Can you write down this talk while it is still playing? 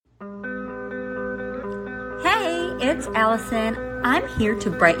it's Allison. I'm here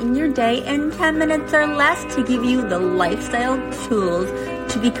to brighten your day in 10 minutes or less to give you the lifestyle tools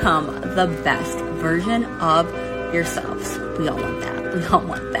to become the best version of yourselves. We all want that. We all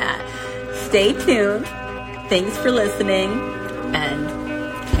want that. Stay tuned. Thanks for listening, and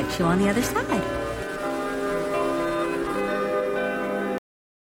catch you on the other side.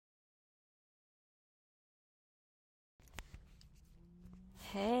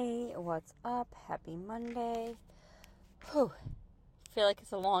 Hey, what's up? Happy Monday. Whew. Feel like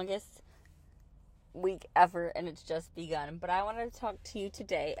it's the longest week ever and it's just begun. But I wanted to talk to you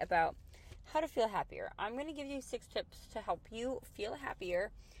today about how to feel happier. I'm going to give you 6 tips to help you feel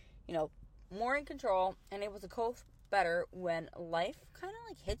happier, more in control and able to cope better when life kind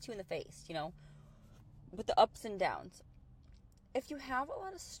of hits you in the face, with the ups and downs. If you have a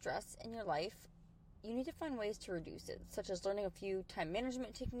lot of stress in your life, you need to find ways to reduce it, such as learning a few time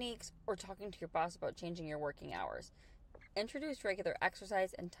management techniques or talking to your boss about changing your working hours. Introduce regular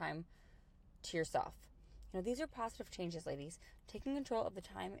exercise and time to yourself. These are positive changes, ladies. Taking control of the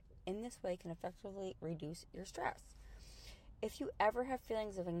time in this way can effectively reduce your stress. If you ever have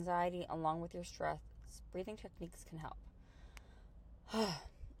feelings of anxiety along with your stress, breathing techniques can help. I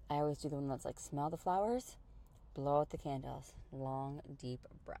always do the one that's smell the flowers, blow out the candles, long, deep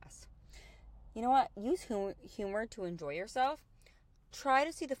breaths. You know what? Use humor to enjoy yourself. Try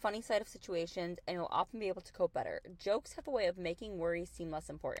to see the funny side of situations and you'll often be able to cope better. Jokes have a way of making worries seem less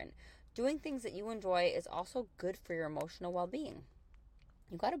important. Doing things that you enjoy is also good for your emotional well-being.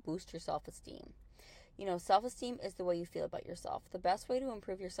 You got to boost your self-esteem. Self-esteem is the way you feel about yourself. The best way to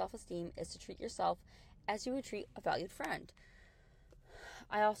improve your self-esteem is to treat yourself as you would treat a valued friend.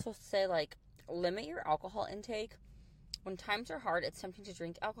 I also say, limit your alcohol intake. When times are hard, it's tempting to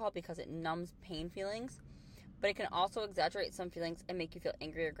drink alcohol because it numbs pain feelings, but it can also exaggerate some feelings and make you feel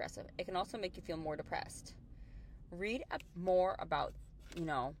angry or aggressive. It can also make you feel more depressed. Read up more about,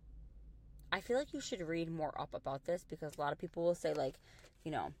 I feel like you should read more up about this because a lot of people will say,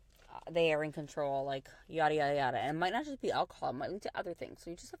 they are in control, yada, yada, yada. And it might not just be alcohol. It might lead to other things. So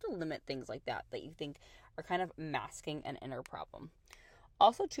you just have to limit things like that you think are kind of masking an inner problem.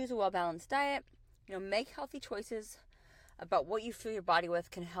 Also, choose a well-balanced diet. Make healthy choices about what you fill your body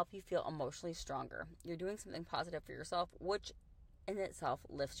with can help you feel emotionally stronger. You're doing something positive for yourself, which in itself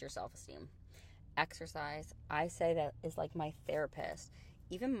lifts your self-esteem. Exercise, I say that is like my therapist.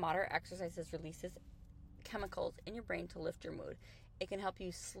 Even moderate exercises releases chemicals in your brain to lift your mood. It can help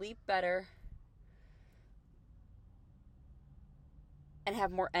you sleep better and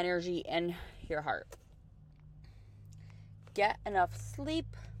have more energy in your heart. Get enough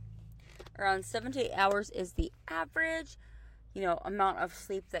sleep. Around 7 to 8 hours is the average, amount of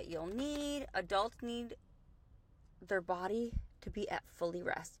sleep that you'll need. Adults need their body to be at fully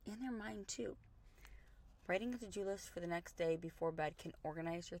rest and their mind too. Writing a to-do list for the next day before bed can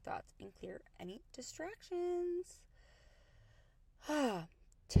organize your thoughts and clear any distractions.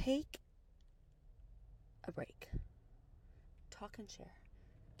 Take a break. Talk and share.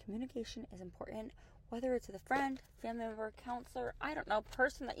 Communication is important, whether it's with a friend, family member, counselor,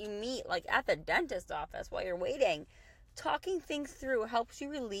 person that you meet, at the dentist office while you're waiting. Talking things through helps you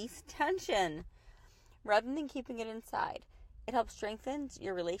release tension rather than keeping it inside. It helps strengthen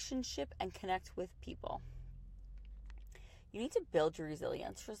your relationship and connect with people. You need to build your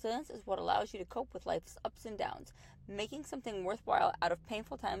resilience. Resilience is what allows you to cope with life's ups and downs. Making something worthwhile out of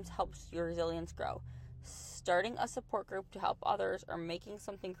painful times helps your resilience grow. Starting a support group to help others or making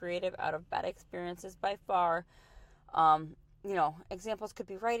something creative out of bad experiences by far. Examples could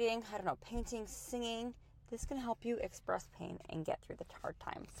be writing, painting, singing. This can help you express pain and get through the hard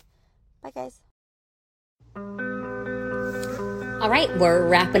times. Bye, guys. All right, we're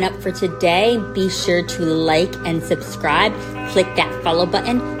wrapping up for today. Be sure to like and subscribe. Click that follow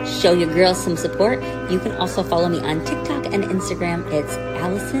button. Show your girls some support. You can also follow me on TikTok and Instagram. It's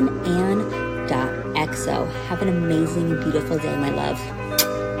AllisonAnn.xo. Have an amazing, beautiful day, my love.